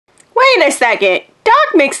Wait a second. Doc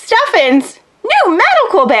McStuffins' new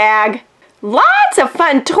medical bag. Lots of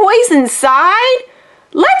fun toys inside.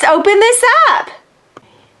 Let's open this up.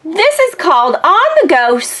 This is called On the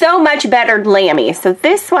Go So Much Better Lambie. So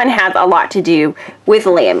this one has a lot to do with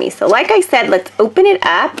Lambie. So like I said, let's open it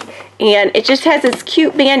up. And it just has this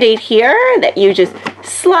cute band-aid here that you just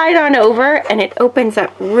slide on over and it opens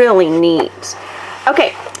up really neat.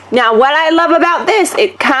 Okay, now what I love about this,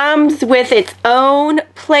 it comes with its own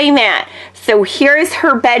playmat. So here's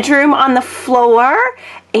her bedroom on the floor,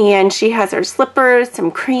 and she has her slippers,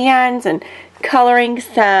 some crayons, and coloring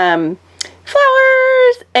some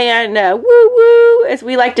flowers, and woo-woo, as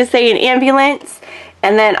we like to say in ambulance.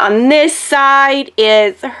 And then on this side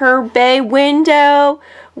is her bay window,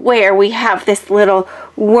 where we have this little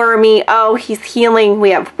wormy, oh, he's healing.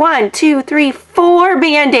 We have 1, 2, 3, 4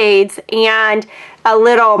 band-aids and a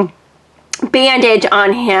little bandage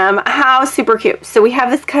on him. How super cute. So we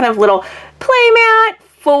have this kind of little playmat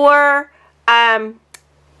for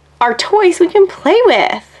our toys we can play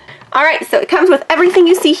with. Alright, so it comes with everything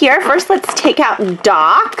you see here. First, let's take out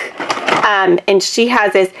Doc. And she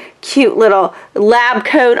has this cute little lab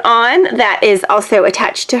coat on that is also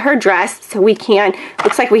attached to her dress. So we can,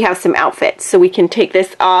 looks like we have some outfits. So we can take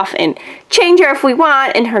this off and change her if we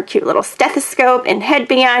want, and her cute little stethoscope and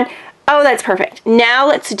headband. Oh, that's perfect. Now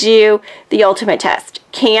let's do the ultimate test.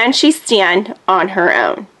 Can she stand on her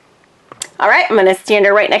own? Alright, I'm going to stand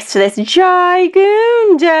her right next to this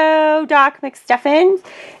Gigundo Doc McStuffins.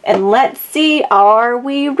 And let's see, are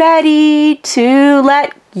we ready to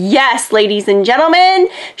yes, ladies and gentlemen,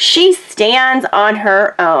 she stands on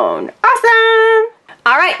her own. Awesome!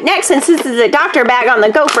 Alright, next, since this is a doctor bag on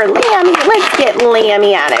the go for Lambie, let's get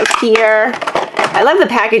Lambie out of here. I love the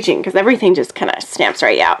packaging because everything just kind of snaps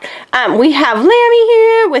right out. We have Lambie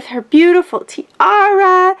here with her beautiful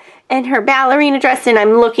tiara and her ballerina dress, and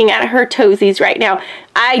I'm looking at her toesies right now.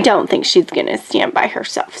 I don't think she's gonna stand by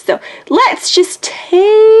herself. So let's just take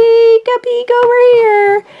a peek over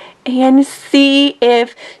here and see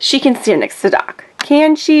if she can stand next to Doc.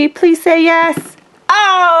 Can she? Please say yes.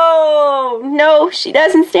 Oh, no, she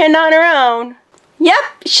doesn't stand on her own. Yep,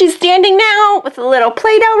 she's standing now with a little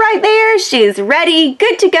Play-Doh right there. She's ready,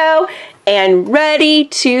 good to go, and ready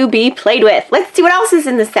to be played with. Let's see what else is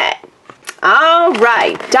in the set. All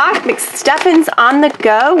right, Doc McStuffins on the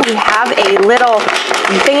go. We have a little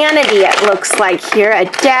vanity, it looks like here, a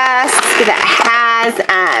desk that has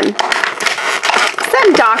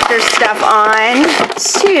some doctor stuff on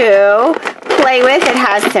to play with. It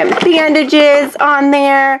has some bandages on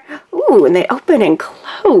there. Ooh, and they open and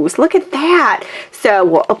close. Look at that. So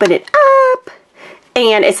we'll open it up,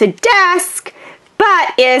 and it's a desk.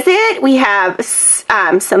 But is it? We have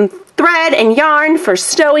some thread and yarn for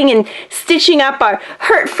sewing and stitching up our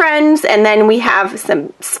hurt friends, and then we have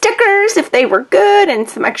some stickers if they were good, and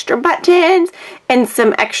some extra buttons, and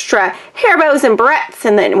some extra hair bows and barrettes,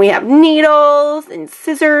 and then we have needles and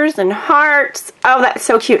scissors and hearts. Oh, that's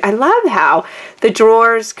so cute. I love how the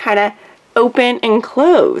drawers kind of open and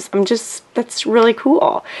close. That's really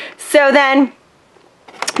cool. So then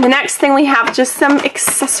the next thing we have just some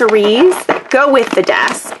accessories that go with the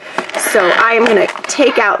desk. So I am going to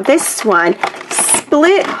take out this one,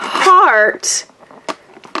 Split Heart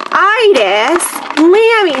Itis.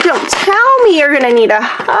 Lambie, don't tell me you're going to need a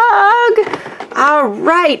hug. All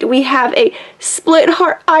right, we have a split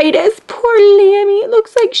heart itis. Poor Lambie. It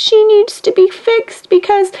looks like she needs to be fixed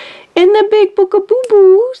because in the big book of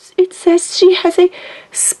boo-boos, it says she has a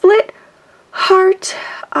split heart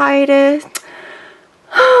itis.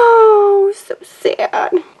 Oh, so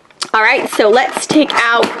sad. All right, so let's take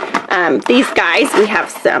out these guys. We have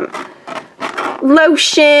some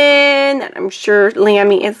lotion that I'm sure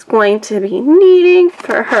Lambie is going to be needing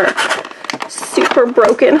for her super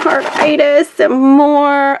broken heartitis. Some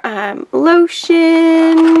more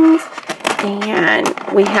lotions, and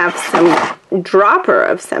we have some dropper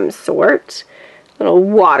of some sort, little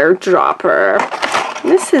water dropper.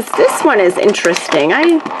 This one is interesting.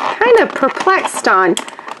 I'm kind of perplexed on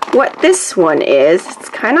what this one is. It's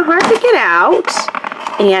kind of hard to get out,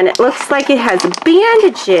 and it looks like it has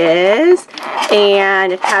bandages,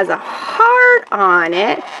 and it has a heart on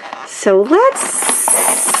it. So let's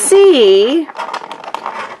see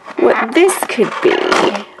what this could be.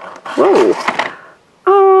 Whoa.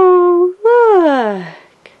 Oh, look.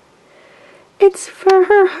 It's for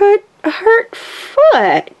her hurt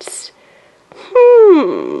foot.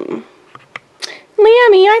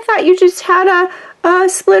 Lambie, I thought you just had a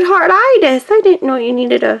split heartitis. I didn't know you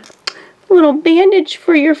needed a little bandage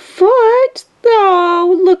for your foot.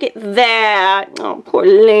 Oh, look at that. Oh, poor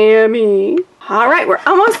Lambie. All right, we're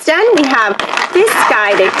almost done. We have this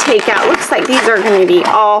guy to take out. Looks like these are going to be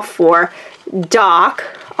all for Doc,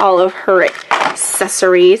 all of her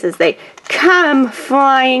accessories as they come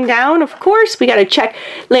flying down. Of course, we got to check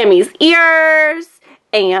Lambie's ears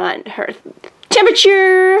and her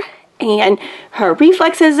temperature, and her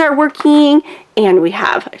reflexes are working, and we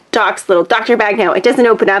have Doc's little doctor bag. Now it doesn't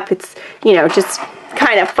open up, it's, you know, just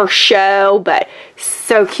kind of for show, but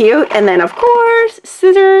so cute. And then of course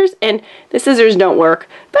scissors, and the scissors don't work,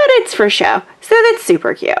 but it's for show, so that's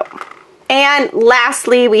super cute. And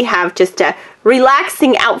lastly, we have just a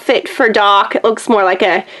relaxing outfit for Doc. It looks more like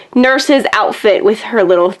a nurse's outfit with her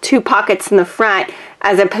little 2 pockets in the front,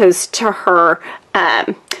 as opposed to her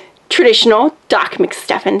traditional Doc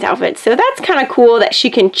McStuffins outfit. So that's kind of cool that she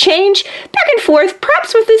can change back and forth,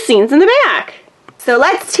 perhaps with the scenes in the back. So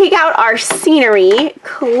let's take out our scenery,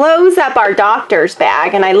 close up our doctor's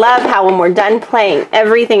bag, and I love how when we're done playing,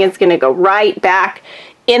 everything is going to go right back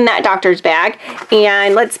in that doctor's bag.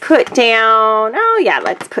 And let's put down, oh yeah,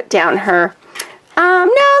 let's put down her,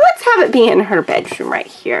 no, let's have it be in her bedroom right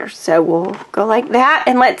here. So we'll go like that,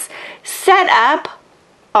 and let's set up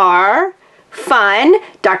our fun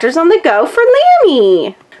Doctors on the Go for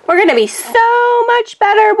Lambie. We're going to be so much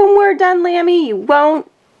better when we're done, Lambie. You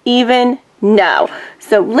won't even know.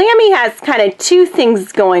 So Lambie has kind of 2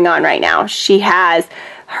 things going on right now. She has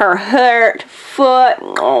her hurt foot,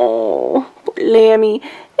 oh, Lambie,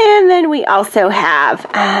 and then we also have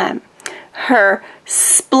her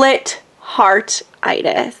split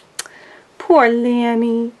heart-itis. Poor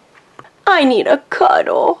Lambie. I need a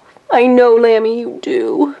cuddle. I know, Lambie, you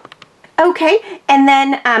do. Okay, and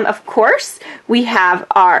then of course we have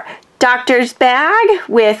our doctor's bag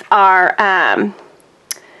with our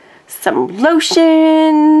some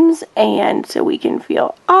lotions, and so we can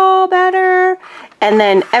feel all better. And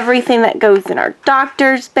then everything that goes in our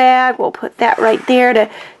doctor's bag, we'll put that right there to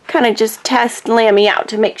kind of just test Lambie out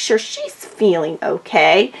to make sure she's feeling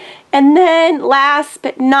okay. And then last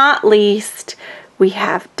but not least, we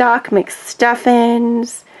have Doc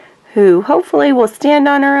McStuffins, who hopefully will stand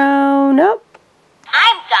on her own. Oh.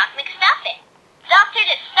 I'm Doc McStuffins, doctor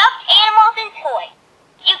to stuffed animals and toys.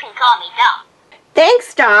 You can call me Doc.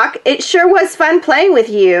 Thanks, Doc. It sure was fun playing with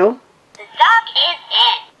you. The Doc is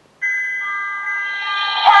in.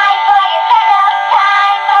 Time for your checkup,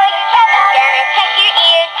 time for your checkup. Gonna check your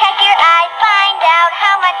ears, check your eyes, find out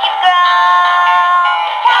how much you've grown.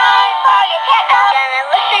 Time for your checkup. Gonna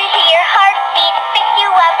listen to your heartbeat, pick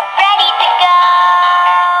you up, ready to go.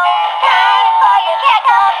 Time for your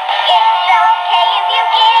checkup. It's okay if you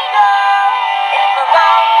get low. This will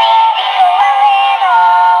only take a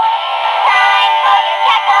little. Time for your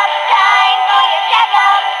checkup, time for your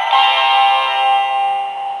checkup.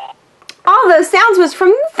 All those sounds was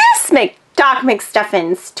from this Doc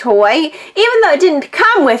McStuffins toy. Even though it didn't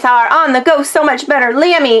come with our On the Go So Much Better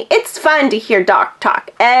Lambie, it's fun to hear Doc talk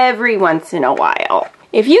every once in a while.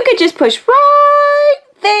 If you could just push right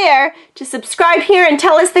there to subscribe here and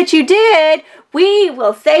tell us that you did, we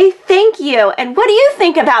will say thank you. And what do you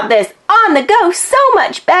think about this On the Go So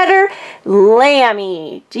Much Better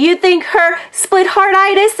Lambie? Do you think her split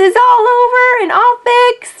heart-itis is all over and all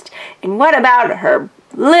fixed? And what about her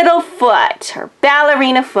little foot, her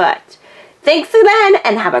ballerina foot? Thanks again,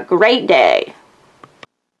 and have a great day.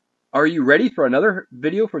 Are you ready for another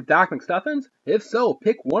video for Doc McStuffins? If so,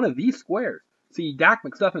 pick one of these squares. See Doc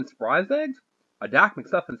McStuffins Surprise Eggs, a Doc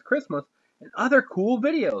McStuffins Christmas, and other cool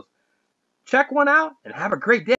videos. Check one out and have a great day.